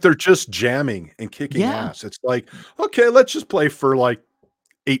it's like they're just jamming and kicking yeah, ass. It's like, "Okay, let's just play for, like,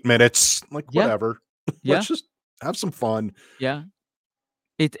 8 minutes." Like, yeah, whatever. yeah, Let's just have some fun. yeah.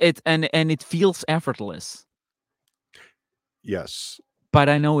 It and it feels effortless, Yes. but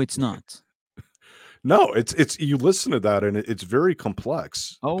I know it's not. No, it's you listen to that and it's very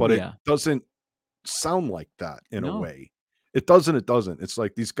complex, Oh, but it yeah. doesn't sound like that in a No. way. It doesn't. It's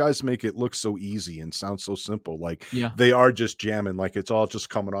like these guys make it look so easy and sound so simple, like Yeah, they are just jamming, like it's all just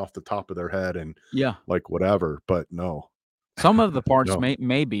coming off the top of their head and, yeah. like, whatever, but no. Some of the parts No.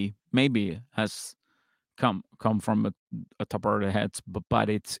 maybe has come from a top of the heads, but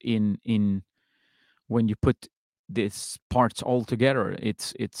it's in when you put these parts all together,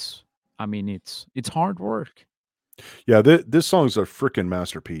 it's I mean, it's hard work. Yeah, this song's a freaking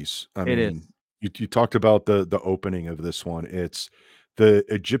masterpiece. I It is. mean, you talked about the opening of this one. It's the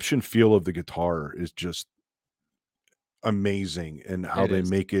Egyptian feel of the guitar is just amazing and how It they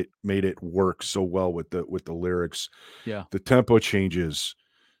is. made it work so well with the lyrics. Yeah. The tempo changes,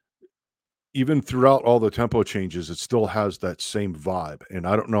 even throughout all the tempo changes, it still has that same vibe, and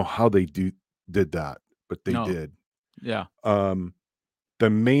I don't know how they did that, but they No. did. Yeah. Um, the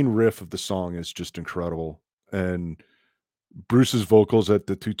main riff of the song is just incredible, and Bruce's vocals at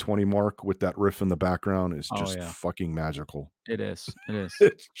the 220 mark with that riff in the background is Oh, just yeah. fucking magical. It is. It is.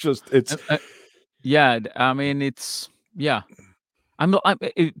 It's just it's Yeah, I mean, it's yeah. I'm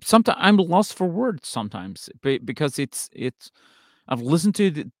sometimes I'm lost for words sometimes because it's I've listened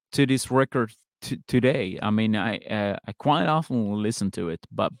to this record today. I mean, I quite often listen to it,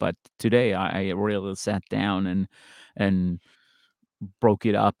 but today I really sat down and broke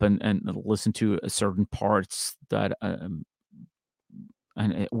it up and listened to certain parts that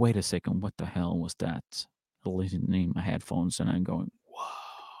and wait a second, what the hell was that? Listening in my headphones and I'm going, wow.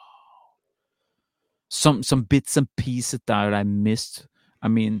 Some bits and pieces that I missed. I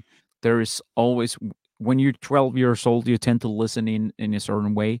mean, there is always when you're 12 years old, you tend to listen in a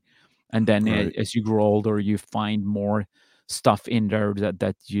certain way, and then right. as you grow older, you find more stuff in there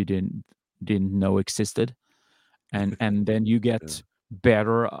that you didn't know existed, and then you Yeah. get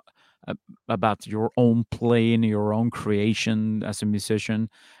better a- about your own playing, your own creation as a musician,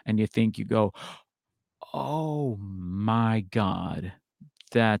 and you go, "Oh my god,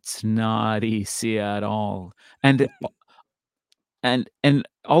 that's not easy at all." And and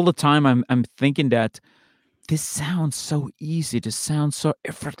all the time I'm thinking that this sounds so easy, this sounds so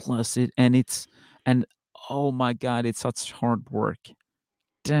effortless, and oh my god, it's such hard work.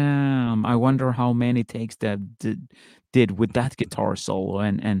 Damn, I wonder how many takes that did with that guitar solo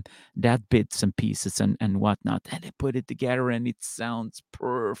and that bits and pieces and whatnot, and they put it together and it sounds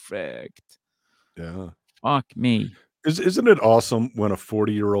perfect. Yeah. Fuck me. Isn't it awesome when a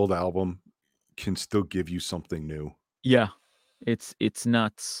 40-year-old album can still give you something new? Yeah, it's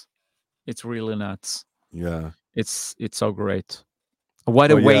nuts. It's really nuts. Yeah. It's so great.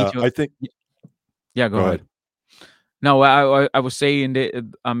 What a But way yeah, to I think y yeah, go go ahead. ahead. No, I was saying that,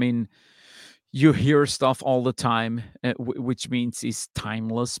 I mean, you hear stuff all the time, which means it's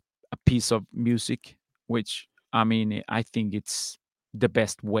timeless, a piece of music, which, I mean, I think it's the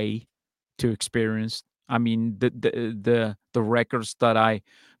best way to experience. I mean, the records that I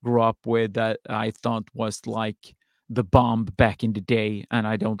grew up with that I thought was like the bomb back in the day, and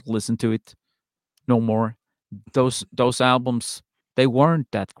I don't listen to it no more. Those albums, they weren't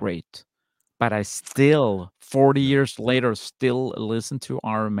that great, but I still 40 Yeah. years later still listen to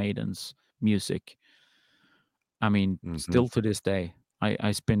Iron Maiden's music. I mean, Mhm. still to this day,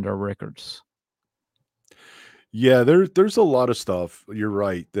 I spin their records. Yeah, there's a lot of stuff, you're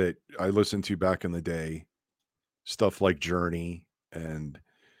right, that I listened to back in the day, stuff like Journey and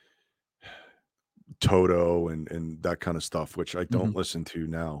Toto and that kinda stuff, which I don't Mhm. listen to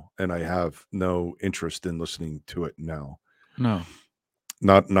now, and I have no interest in listening to it now. No.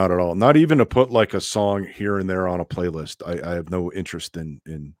 Not at all. Not even to put, like, a song here and there on a playlist. I have no interest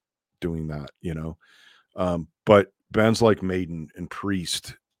in doing that, you know? But bands like Maiden and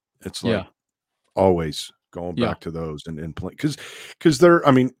Priest, it's like Yeah. always going Yeah. back to those and play because they're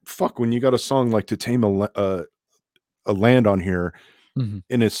I mean, fuck, when you got a song like "To Tame a Land" on here, Mhm.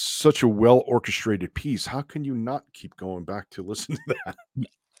 and it's such a well orchestrated piece, how can you not keep going back to listen to that? Y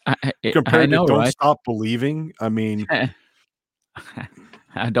I Compared to know, "Don't right? Stop Believing," I mean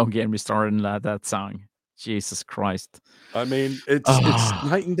Don't get me started on that song. Jesus Christ. it's Ah,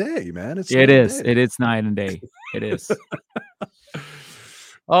 night and day, man, it's it night and is. day. It is night and day. It is.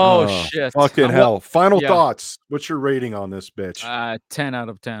 Oh, Oh, shit. fucking What hell. Final yeah, thoughts. What's your rating on this bitch? 10 out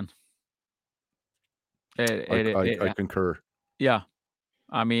of 10. I It concur. yeah.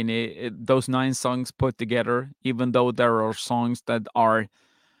 I mean, those 9 songs put together, even though there are songs that are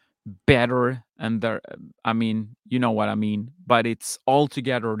better and they're I mean, you know what I mean, but it's all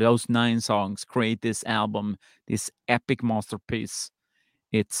together, those 9 songs create this album, this epic masterpiece.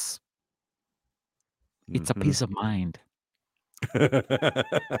 It's it's a Mhm. peace of mind.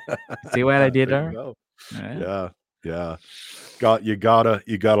 See what I did There you there? go. Yeah, Yeah, yeah.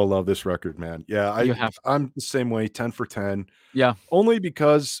 You gotta love this record, man. Yeah, you have I'm the same way, 10 for 10. yeah, Only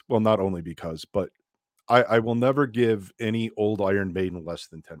because well, not only because, but I will never give any old Iron Maiden less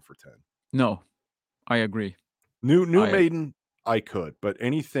than 10 for 10. no, I agree. New I Maiden, I could, but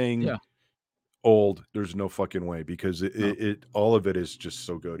anything yeah, old, there's no fucking way because no, all of it is just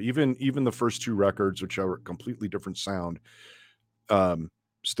so good. Even the first 2 records, which are a completely different sound, um,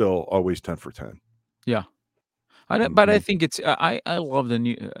 still always 10 for 10. yeah. But I Mhm. think it's I love the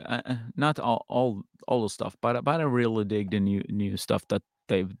new not all the stuff, but I really dig the new stuff that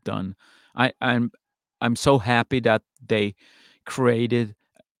they've done. I'm I'm so happy that they created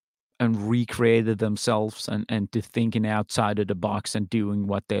and recreated themselves and to thinking outside of the box and doing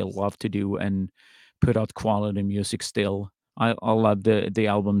what they love to do and put out quality music still. I love the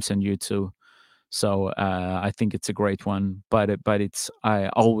albums and you too. So I think it's a great one, but it's I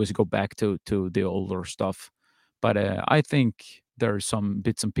always go back to the older stuff. But I think there are some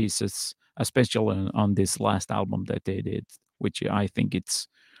bits and pieces, especially on this last album that they did, which I think it's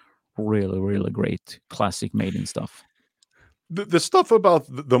really really great classic Maiden stuff. The stuff about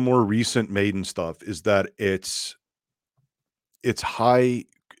the more recent Maiden stuff is that it's high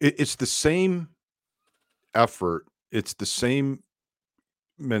it's the same effort, it's the same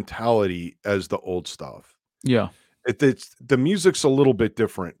mentality as the old stuff. Yeah, It's the music's a little bit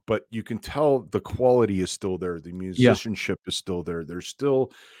different, but you can tell the quality is still there, the yeah, musicianship is still there. They're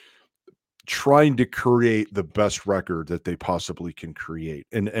still trying to create the best record that they possibly can create,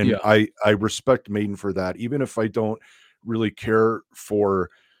 and yeah, I respect Maiden for that, even if I don't really care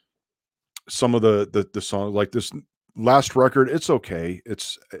for some of the song like this last record, it's okay.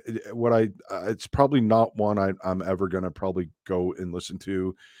 It's what it's probably not one I'm ever gonna probably go and listen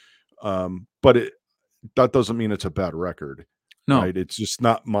to, but that doesn't mean it's a bad record, no, right? It's just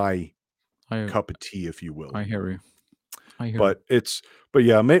not my I cup of tea, if you will. I hear you. I hear you. But but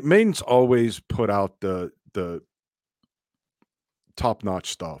yeah, Maiden's always put out the top-notch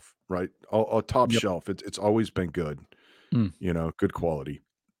stuff, right? A top Yep. shelf. It's always been good, Mm. good quality.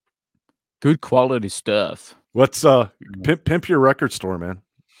 Good quality stuff. Let's, Mm. pimp your record store, man.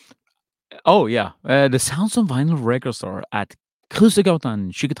 Oh yeah, the Sounds of Vinyl record store at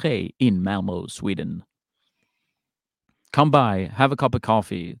Krusegatan 23 in Malmo, Sweden. Come by, have a cup of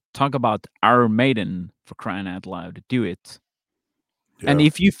coffee, talk about our Maiden for crying out loud. Do it. And Yeah.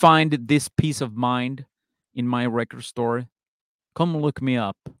 if you find this peace of mind in my record store, come look me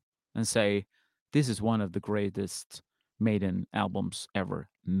up and say, this is one of the greatest Maiden albums ever.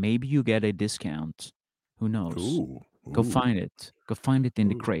 Maybe you get a discount. Who knows? Ooh, Go ooh, find it. Go find it in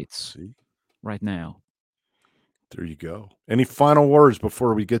the ooh. crates See? right now. There you go. Any final words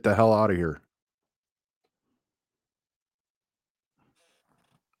before we get the hell out of here?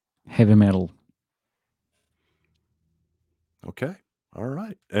 Heavy metal. Okay. All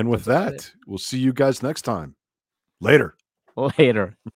right. And with That's about it. that, we'll see you guys next time. Later. Later.